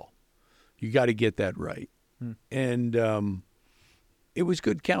football. You got to get that right." And it was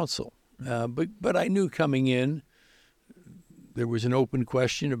good counsel. But I knew coming in there was an open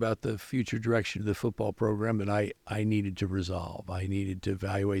question about the future direction of the football program that I needed to resolve. I needed to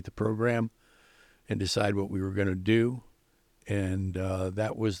evaluate the program and decide what we were going to do. And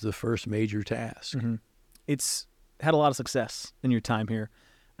that was the first major task. It's had a lot of success in your time here.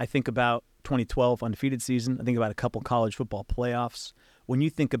 I think about 2012 undefeated season. I think about a couple college football playoffs. When you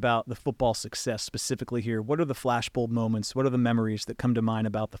think about the football success specifically here, what are the flashbulb moments? What are the memories that come to mind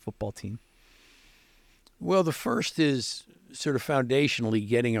about the football team? Well, the first is sort of foundationally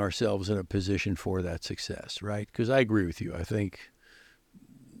getting ourselves in a position for that success, right? Because I agree with you. I think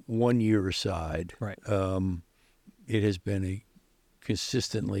 1 year aside, right. It has been a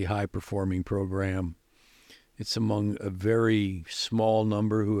consistently high-performing program. It's among a very small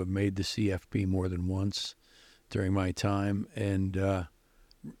number who have made the CFP more than once during my time, and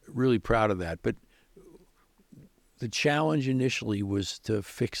really proud of that. But the challenge initially was to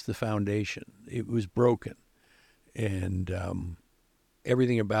fix the foundation. It was broken, and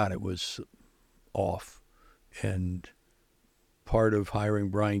everything about it was off. And part of hiring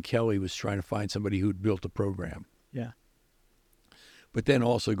Brian Kelly was trying to find somebody who'd built a program. Yeah. But then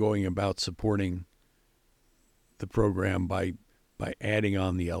also going about supporting the program by adding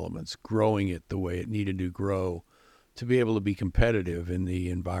on the elements, growing it the way it needed to grow to be able to be competitive in the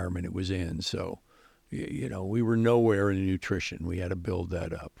environment it was in. So, you know, we were nowhere in nutrition. We had to build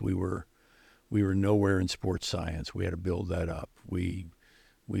that up. We were nowhere in sports science. We had to build that up. We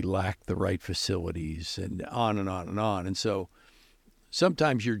lacked the right facilities, and on and on and on. And so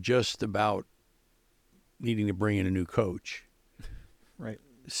sometimes you're just about needing to bring in a new coach. Right.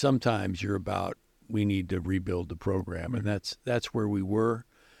 Sometimes you're about we need to rebuild the program, and that's where we were.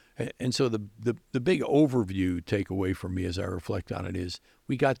 And so the big overview takeaway for me as I reflect on it is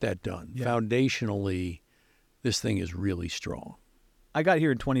we got that done. Yeah. Foundationally, this thing is really strong. I got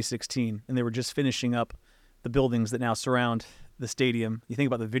here in 2016, and they were just finishing up the buildings that now surround the stadium. You think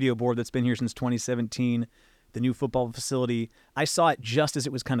about the video board that's been here since 2017, the new football facility. I saw it just as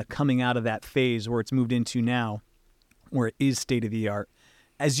it was kind of coming out of that phase where it's moved into now, where it is state-of-the-art.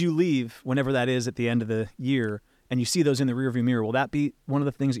 As you leave, whenever that is at the end of the year, and you see those in the rearview mirror, will that be one of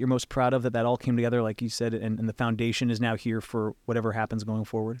the things that you're most proud of, that all came together, like you said, and the foundation is now here for whatever happens going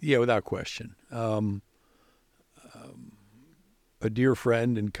forward? Yeah, without question. A dear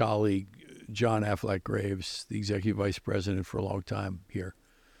friend and colleague, John Affleck Graves, the executive vice president for a long time here,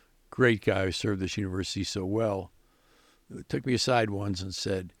 great guy who served this university so well, took me aside once and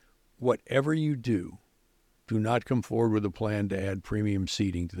said, whatever you do not come forward with a plan to add premium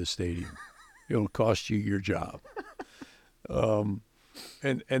seating to the stadium. It'll cost you your job. And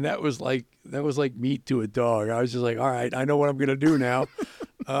that was like meat to a dog. I was just like, all right, I know what I'm going to do now.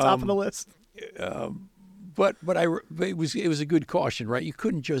 Top of the list. But it was a good caution, right? You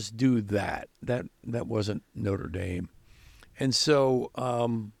couldn't just do that. That wasn't Notre Dame. And so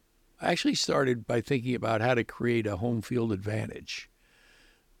I actually started by thinking about how to create a home field advantage,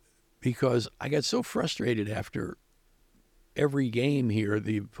 because I got so frustrated after every game here.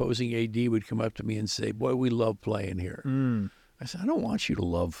 The opposing AD would come up to me and say, boy, we love playing here. I said, I don't want you to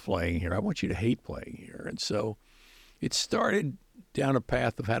love playing here. I want you to hate playing here. And so it started down a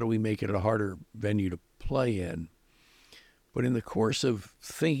path of how do we make it a harder venue to play in. But in the course of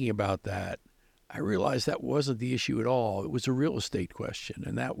thinking about that, I realized that wasn't the issue at all. It was a real estate question,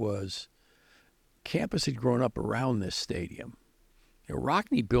 and that was campus had grown up around this stadium. You know,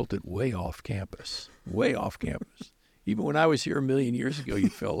 Rockne built it way off campus. Even when I was here a million years ago, you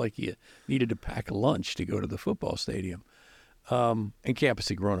felt like you needed to pack a lunch to go to the football stadium. And campus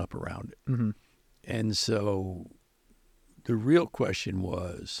had grown up around it. Mm-hmm. And so the real question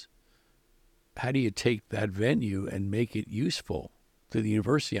was, how do you take that venue and make it useful to the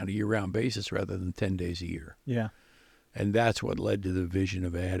university on a year-round basis rather than 10 days a year? Yeah. And that's what led to the vision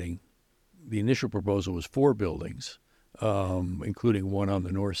of adding. The initial proposal was 4 buildings, including one on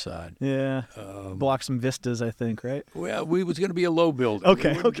the north side. Yeah. Block some vistas, I think, right? Well, we was going to be a low building.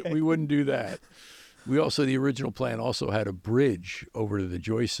 Okay. We wouldn't do that. The original plan also had a bridge over to the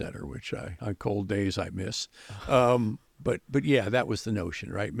Joyce Center, which on cold days I miss. But yeah, that was the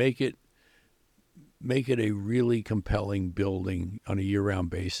notion, right? Make it a really compelling building on a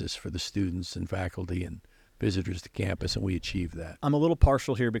year-round basis for the students and faculty and visitors to campus, and we achieved that. I'm a little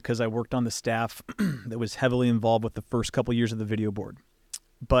partial here because I worked on the staff that was heavily involved with the first couple years of the video board.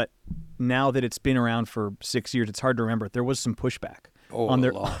 But now that it's been around for 6 years, it's hard to remember. There was some pushback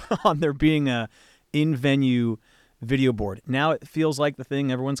on there being a in-venue video board. Now it feels like the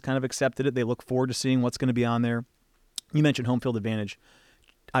thing, everyone's kind of accepted it. They look forward to seeing what's going to be on there. You mentioned home field advantage.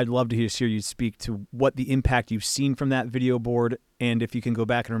 I'd love to hear you speak to what the impact you've seen from that video board, and if you can go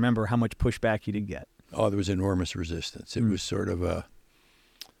back and remember how much pushback you did get. Oh, there was enormous resistance. It was sort of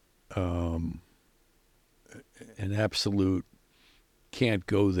an absolute can't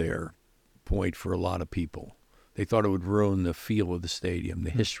go there point for a lot of people. They thought it would ruin the feel of the stadium, the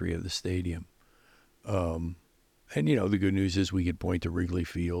history of the stadium. And, you know, the good news is we could point to Wrigley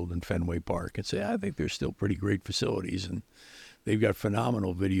Field and Fenway Park and say, I think they're still pretty great facilities, and they've got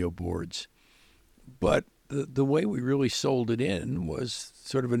phenomenal video boards. But the way we really sold it in was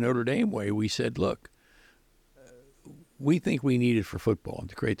sort of a Notre Dame way. We said, look, we think we need it for football and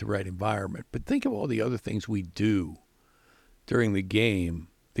to create the right environment, but think of all the other things we do during the game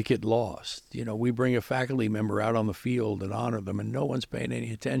that get lost. You know, we bring a faculty member out on the field and honor them, and no one's paying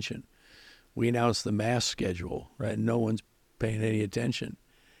any attention. We announce the mass schedule, right? No one's paying any attention.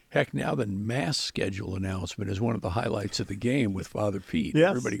 Heck, now the mass schedule announcement is one of the highlights of the game with Father Pete. Yes.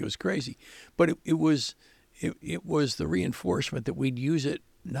 Everybody goes crazy. But it was the reinforcement that we'd use it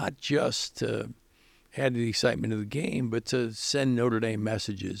not just to add to the excitement of the game, but to send Notre Dame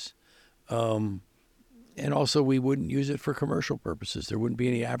messages. And also we wouldn't use it for commercial purposes. There wouldn't be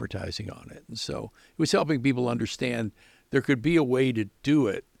any advertising on it. And so it was helping people understand there could be a way to do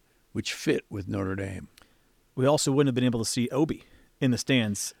it which fit with Notre Dame. We also wouldn't have been able to see Obi in the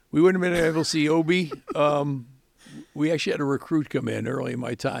stands. We wouldn't have been able to see Obi. We actually had a recruit come in early in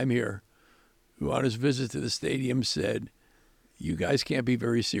my time here who on his visit to the stadium said, you guys can't be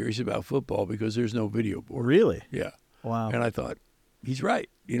very serious about football because there's no video board. Really? Yeah. Wow. And I thought, he's right.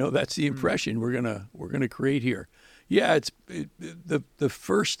 You know, that's the impression we're gonna create here. Yeah, the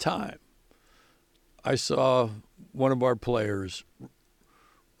first time I saw one of our players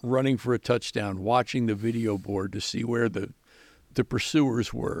running for a touchdown, watching the video board to see where the the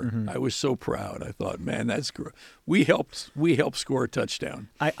pursuers were. I was so proud. I thought, man, that's great. We helped score a touchdown.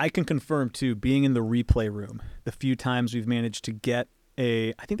 I can confirm, too, being in the replay room, the few times we've managed to get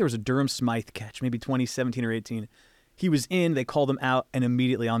I think there was a Durham Smythe catch, maybe 2017 or 18. He was in, they called him out, and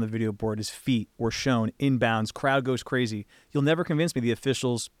immediately on the video board, his feet were shown inbounds. Crowd goes crazy. You'll never convince me the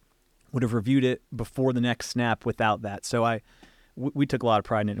officials would have reviewed it before the next snap without that. So we took a lot of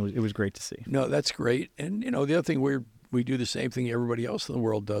pride in it. It was great to see. No, that's great. And, the other thing, we do the same thing everybody else in the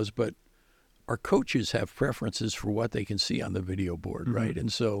world does, but our coaches have preferences for what they can see on the video board, right?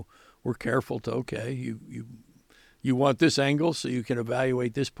 And so we're careful to, you want this angle so you can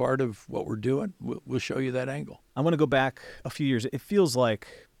evaluate this part of what we're doing? We'll show you that angle. I want to go back a few years. It feels like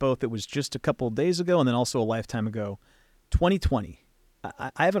both it was just a couple of days ago and then also a lifetime ago. 2020.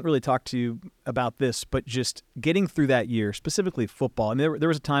 I haven't really talked to you about this, but just getting through that year, specifically football. I mean, there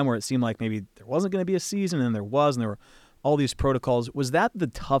was a time where it seemed like maybe there wasn't going to be a season, and then there was, and there were all these protocols. Was that the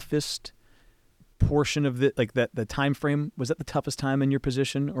toughest portion of the time frame? Was that the toughest time in your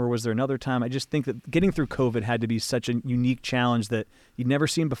position, or was there another time? I just think that getting through COVID had to be such a unique challenge that you'd never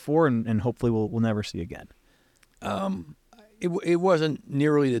seen before, and hopefully we'll never see again. It wasn't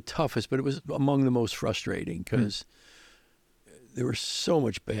nearly the toughest, but it was among the most frustrating because there was so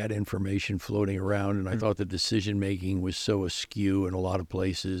much bad information floating around, and I thought the decision-making was so askew in a lot of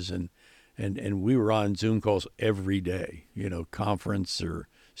places, and we were on Zoom calls every day, conference or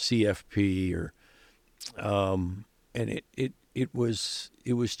CFP or and it was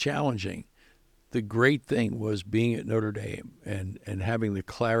challenging. The great thing was being at Notre Dame and having the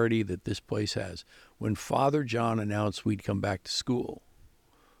clarity that this place has. When Father John announced we'd come back to school,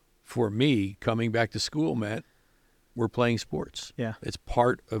 for me, coming back to school meant we're playing sports. Yeah. It's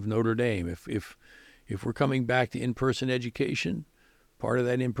part of Notre Dame. If we're coming back to in-person education, part of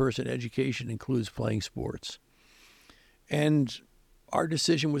that in-person education includes playing sports. And our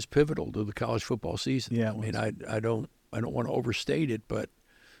decision was pivotal to the college football season. Yeah, I mean, I don't want to overstate it, but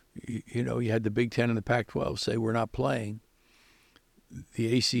you had the Big Ten and the Pac-12 say we're not playing.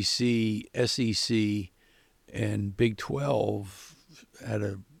 The ACC, SEC, and Big 12 had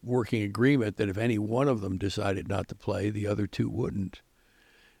a working agreement that if any one of them decided not to play, the other two wouldn't.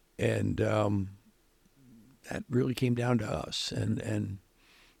 And that really came down to us. And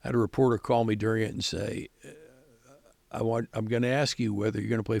I had a reporter call me during it and say, I'm going to ask you whether you're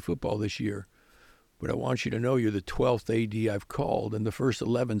going to play football this year, but I want you to know you're the 12th AD I've called, and the first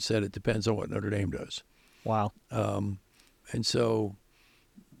 11 said it depends on what Notre Dame does. Wow. And so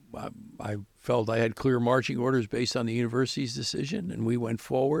I felt I had clear marching orders based on the university's decision, and we went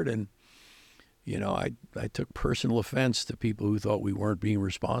forward. And, I took personal offense to people who thought we weren't being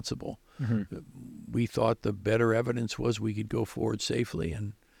responsible. We thought the better evidence was we could go forward safely,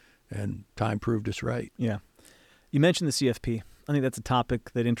 and time proved us right. Yeah. You mentioned the CFP. I think that's a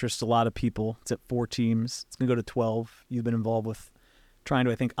topic that interests a lot of people. It's at 4 teams. It's going to go to 12. You've been involved with trying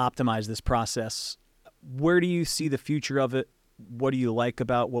to, I think, optimize this process. Where do you see the future of it? What do you like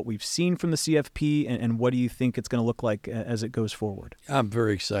about what we've seen from the CFP, and what do you think it's going to look like as it goes forward? I'm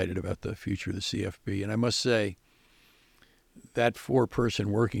very excited about the future of the CFP, and I must say that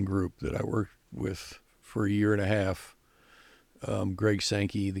 4-person working group that I worked with for a year and a half, Greg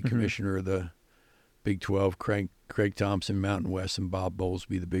Sankey, the commissioner of the Big 12, Craig Thompson, Mountain West, and Bob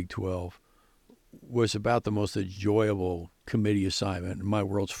Bowlesby, the Big 12, was about the most enjoyable committee assignment, and my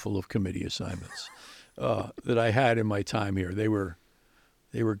world's full of committee assignments, that I had in my time here. They were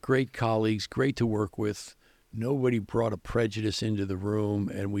great colleagues, great to work with. Nobody brought a prejudice into the room,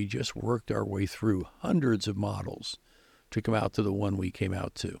 and we just worked our way through hundreds of models to come out to the one we came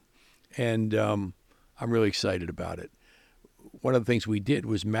out to. And I'm really excited about it. One of the things we did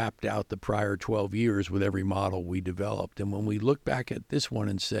was mapped out the prior 12 years with every model we developed. And when we looked back at this one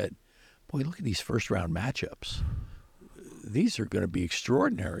and said, boy, look at these first-round matchups. These are going to be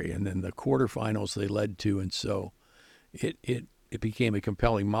extraordinary. And then the quarterfinals they led to. And so it became a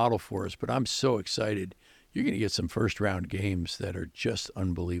compelling model for us. But I'm so excited. You're going to get some first-round games that are just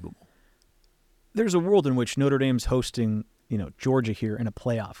unbelievable. There's a world in which Notre Dame's hosting Georgia here in a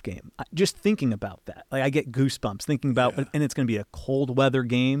playoff game. Just thinking about that, I get goosebumps thinking about, and it's going to be a cold weather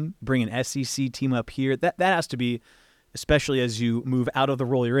game, bring an SEC team up here. That has to be, especially as you move out of the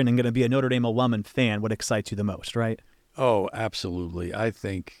role you're in and going to be a Notre Dame alum and fan, what excites you the most, right? Oh, absolutely. I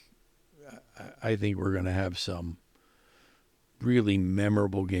think we're going to have some really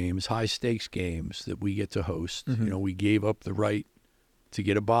memorable games, high stakes games that we get to host. We gave up the right to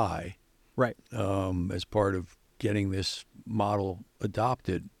get a bye, right, as part of getting this model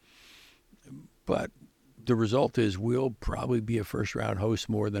adopted. But the result is we'll probably be a first-round host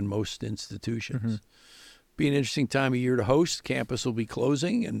more than most institutions. be an interesting time of year to host. Campus will be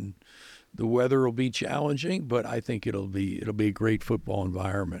closing, and the weather will be challenging, but I think it'll be a great football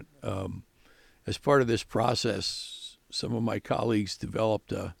environment. As part of this process, some of my colleagues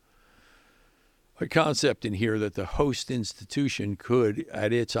developed a concept in here that the host institution could,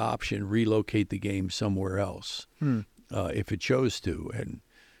 at its option, relocate the game somewhere else if it chose to.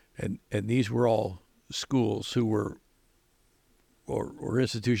 And these were all schools who were or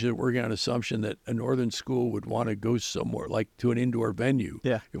institutions that were working on assumption that a northern school would want to go somewhere like to an indoor venue.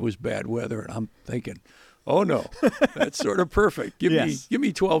 Yeah. It was bad weather, and I'm thinking, oh no, that's sort of perfect. Give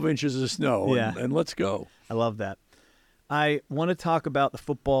me 12 inches of snow and let's go. I love that. I want to talk about the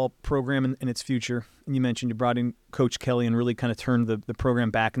football program and its future. And you mentioned you brought in Coach Kelly and really kind of turned the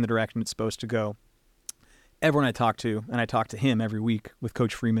program back in the direction it's supposed to go. Everyone I talk to, and I talk to him every week with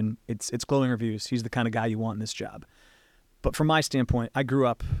Coach Freeman, it's glowing reviews. He's the kind of guy you want in this job. But from my standpoint, I grew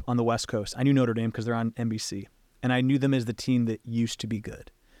up on the West Coast. I knew Notre Dame because they're on NBC. And I knew them as the team that used to be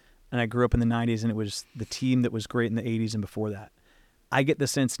good. And I grew up in the 90s, and it was the team that was great in the 80s and before that. I get the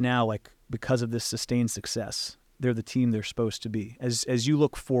sense now, like, because of this sustained success, they're the team they're supposed to be. As you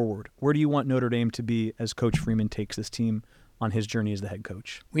look forward, where do you want Notre Dame to be as Coach Freeman takes this team on his journey as the head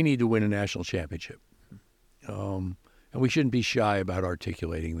coach? We need to win a national championship. And we shouldn't be shy about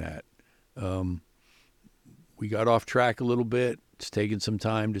articulating that. We got off track a little bit. It's taken some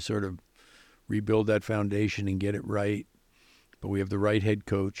time to sort of rebuild that foundation and get it right. But we have the right head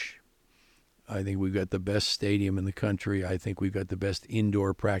coach. I think we've got the best stadium in the country. I think we've got the best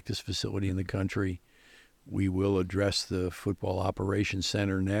indoor practice facility in the country. We will address the football operations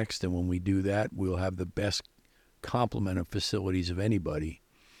center next, and when we do that, we'll have the best complement of facilities of anybody.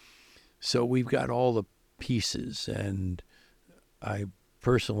 So we've got all the pieces, and I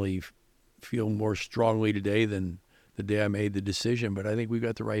personally feel more strongly today than the day I made the decision, but I think we've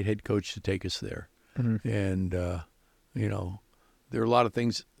got the right head coach to take us there. Mm-hmm. And, there are a lot of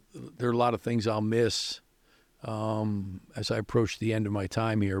things I'll miss as I approach the end of my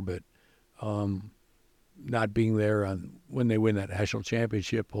time here, but not being there when they win that national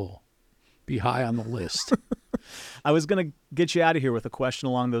championship will be high on the list. I was going to get you out of here with a question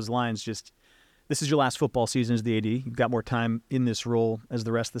along those lines. Just, this is your last football season as the AD. You've got more time in this role as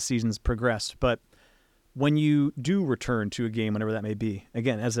the rest of the seasons progress. But when you do return to a game, whenever that may be,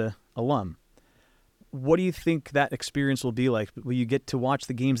 again, as an alum, what do you think that experience will be like? Will you get to watch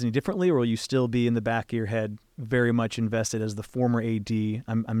the games any differently, or will you still be in the back of your head very much invested as the former AD?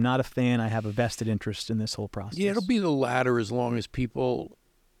 I'm not a fan. I have a vested interest in this whole process. Yeah, it'll be the latter as long as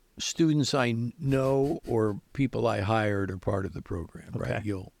students I know or people I hired are part of the program, okay. Right?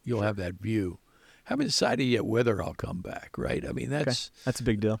 You'll have that view. Haven't decided yet whether I'll come back, right? I mean, that's a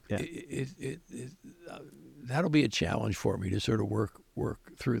big deal. Yeah. That'll be a challenge for me to sort of work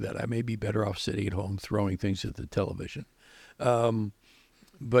through that. I may be better off sitting at home throwing things at the television.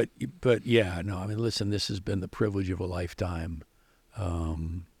 But yeah, no, I mean, listen, this has been the privilege of a lifetime.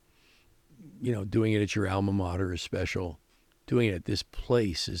 Doing it at your alma mater is special. Doing it at this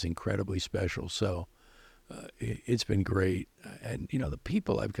place is incredibly special. So it's been great. And, the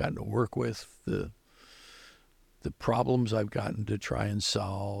people I've gotten to work with, the problems I've gotten to try and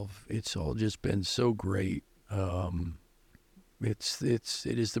solve, it's all just been so great. It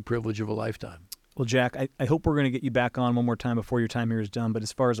is the privilege of a lifetime. Well, Jack, I hope we're going to get you back on one more time before your time here is done. But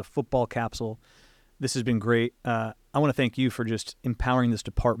as far as a football capsule, this has been great. I want to thank you for just empowering this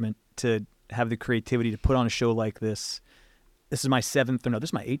department to have the creativity to put on a show like this. This is my this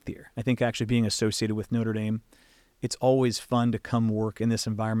is my 8th year, I think, actually being associated with Notre Dame. It's always fun to come work in this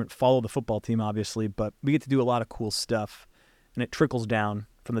environment, follow the football team, obviously, but we get to do a lot of cool stuff, and it trickles down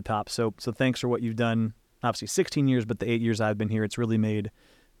from the top. So thanks for what you've done. Obviously 16 years, but the 8 years I've been here, it's really made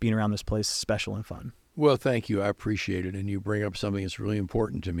being around this place special and fun. Well, thank you. I appreciate it. And you bring up something that's really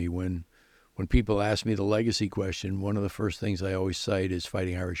important to me. When people ask me the legacy question, one of the first things I always cite is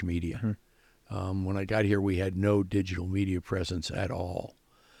Fighting Irish Media. Mm-hmm. When I got here, we had no digital media presence at all.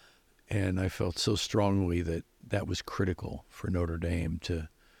 And I felt so strongly that was critical for Notre Dame to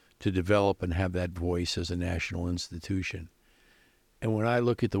develop and have that voice as a national institution. And when I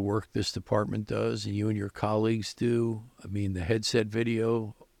look at the work this department does and you and your colleagues do, I mean, the headset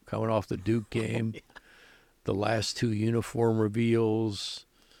video coming off the Duke game, the last 2 uniform reveals,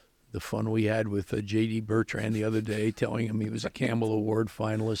 the fun we had with J.D. Bertrand the other day telling him he was a Campbell Award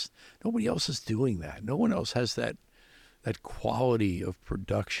finalist. Nobody else is doing that. No one else has that quality of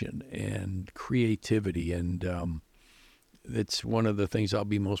production and creativity, and it's one of the things I'll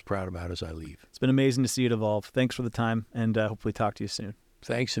be most proud about as I leave. It's been amazing to see it evolve. Thanks for the time, and hopefully talk to you soon.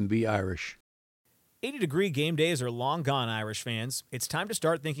 Thanks, and be Irish. 80-degree game days are long gone, Irish fans. It's time to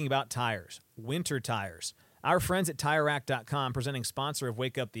start thinking about tires. Winter tires. Our friends at TireRack.com, presenting sponsor of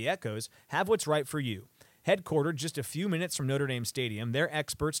Wake Up the Echoes, have what's right for you. Headquartered just a few minutes from Notre Dame Stadium, their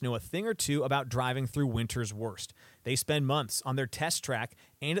experts know a thing or two about driving through winter's worst. They spend months on their test track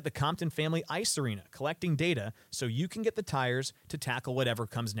and at the Compton Family Ice Arena collecting data so you can get the tires to tackle whatever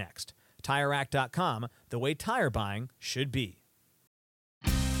comes next. TireRack.com, the way tire buying should be.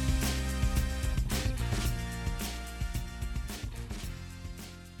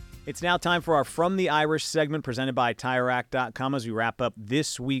 It's now time for our From the Irish segment presented by TireRack.com as we wrap up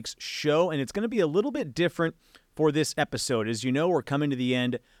this week's show. And it's going to be a little bit different for this episode. As you know, we're coming to the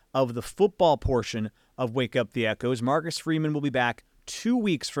end of the football portion of Wake Up the Echoes. Marcus Freeman will be back 2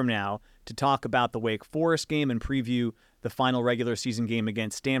 weeks from now to talk about the Wake Forest game and preview the final regular season game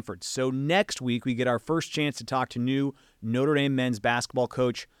against Stanford. So next week, we get our first chance to talk to new Notre Dame men's basketball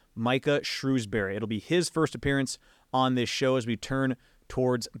coach Micah Shrewsbury. It'll be his first appearance on this show as we turn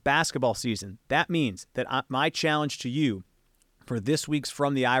towards basketball season. That means that my challenge to you for this week's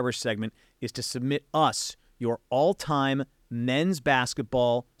From the Irish segment is to submit us your all-time men's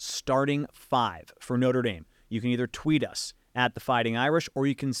basketball starting five for Notre Dame. You can either tweet us at The Fighting Irish, or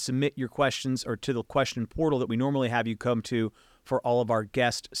you can submit your questions or to the question portal that we normally have you come to for all of our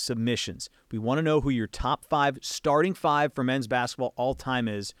guest submissions. We want to know who your top five, starting five for men's basketball all-time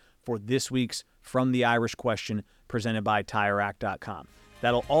is for this week's From the Irish question presented by TireRack.com.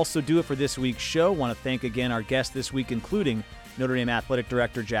 That'll also do it for this week's show. Want to thank again our guests this week, including Notre Dame Athletic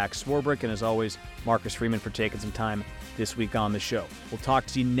Director Jack Swarbrick, and as always, Marcus Freeman for taking some time this week on the show. We'll talk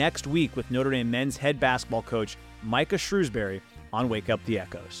to you next week with Notre Dame men's head basketball coach Micah Shrewsbury on Wake Up the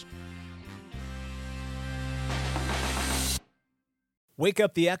Echoes. Wake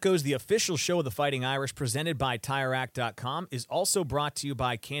Up the Echoes, the official show of the Fighting Irish, presented by TireRack.com, is also brought to you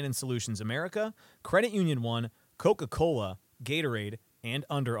by Cannon Solutions America, Credit Union One, Coca-Cola, Gatorade, and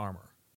Under Armour.